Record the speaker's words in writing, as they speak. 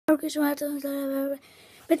Arkadaşlar,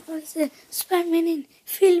 Batman'si Süpermen'in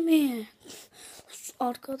filmi.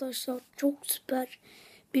 Arkadaşlar, çok süper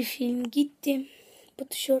bir film. Gittim bu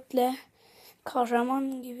tişörtle,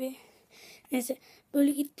 kahraman gibi. Neyse,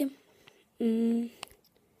 böyle gittim.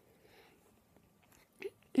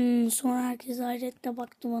 Sonra herkes hayretle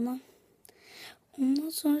baktı bana. Ondan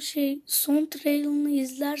sonra son trailerını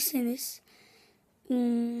izlerseniz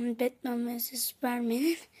Batman vs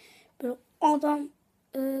Superman'in böyle adam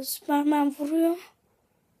Superman vuruyor.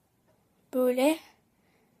 Böyle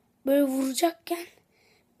vuracakken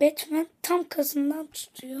Batman tam kasından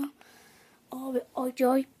tutuyor. Abi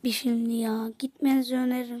acayip bir filmdi ya. Gitmenizi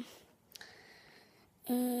öneririm.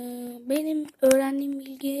 Benim öğrendiğim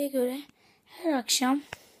bilgiye göre her akşam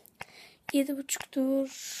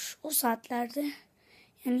 7.30'dur o saatlerde,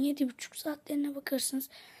 yani 7.30 saatlerine bakarsınız.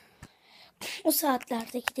 O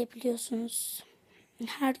saatlerde gidebiliyorsunuz.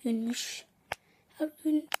 Her günmüş. Her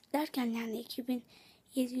gün derken yani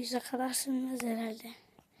 2700'e kadar sürmez herhalde.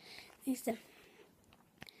 Neyse.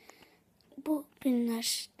 Bu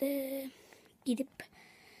günlerde gidip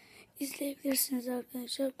izleyebilirsiniz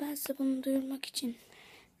arkadaşlar. Ben size bunu duyurmak için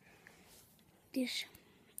bir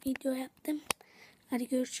video yaptım. Hadi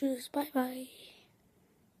görüşürüz. Bay bay.